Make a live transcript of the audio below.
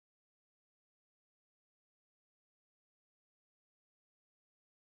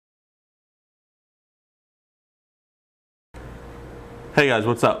Hey guys,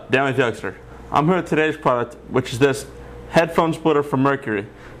 what's up? Dan with Youngster. I'm here with today's product, which is this headphone splitter from Merkury.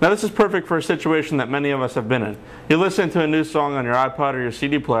 Now this is perfect for a situation that many of us have been in. You listen to a new song on your iPod or your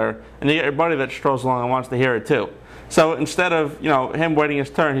CD player, and you get your buddy that strolls along and wants to hear it too. So instead of him waiting his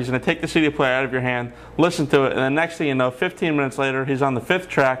turn, he's going to take the CD player out of your hand, listen to it, and then next thing you know, 15 minutes later, he's on the 5th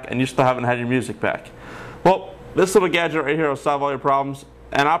track and you still haven't had your music back. Well, this little gadget right here will solve all your problems,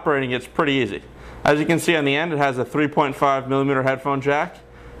 and operating it's pretty easy. As you can see on the end, it has a 3.5mm headphone jack,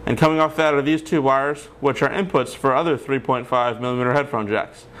 and coming off that are these two wires, which are inputs for other 3.5mm headphone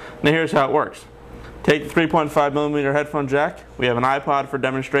jacks. Now here's how it works. Take the 3.5mm headphone jack, we have an iPod for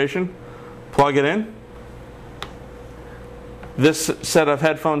demonstration, plug it in. This set of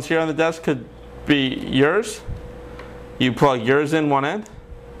headphones here on the desk could be yours. You plug yours in one end.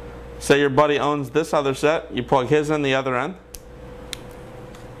 Say your buddy owns this other set, you plug his in the other end.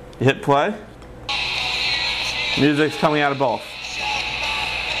 You hit play. Music's coming out of both.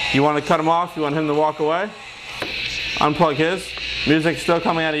 You want to cut him off, you want him to walk away, unplug his, music's still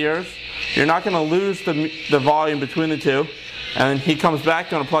coming out of yours. You're not going to lose the volume between the two, and then he comes back,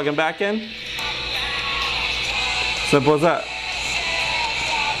 you want to plug him back in. Simple as that.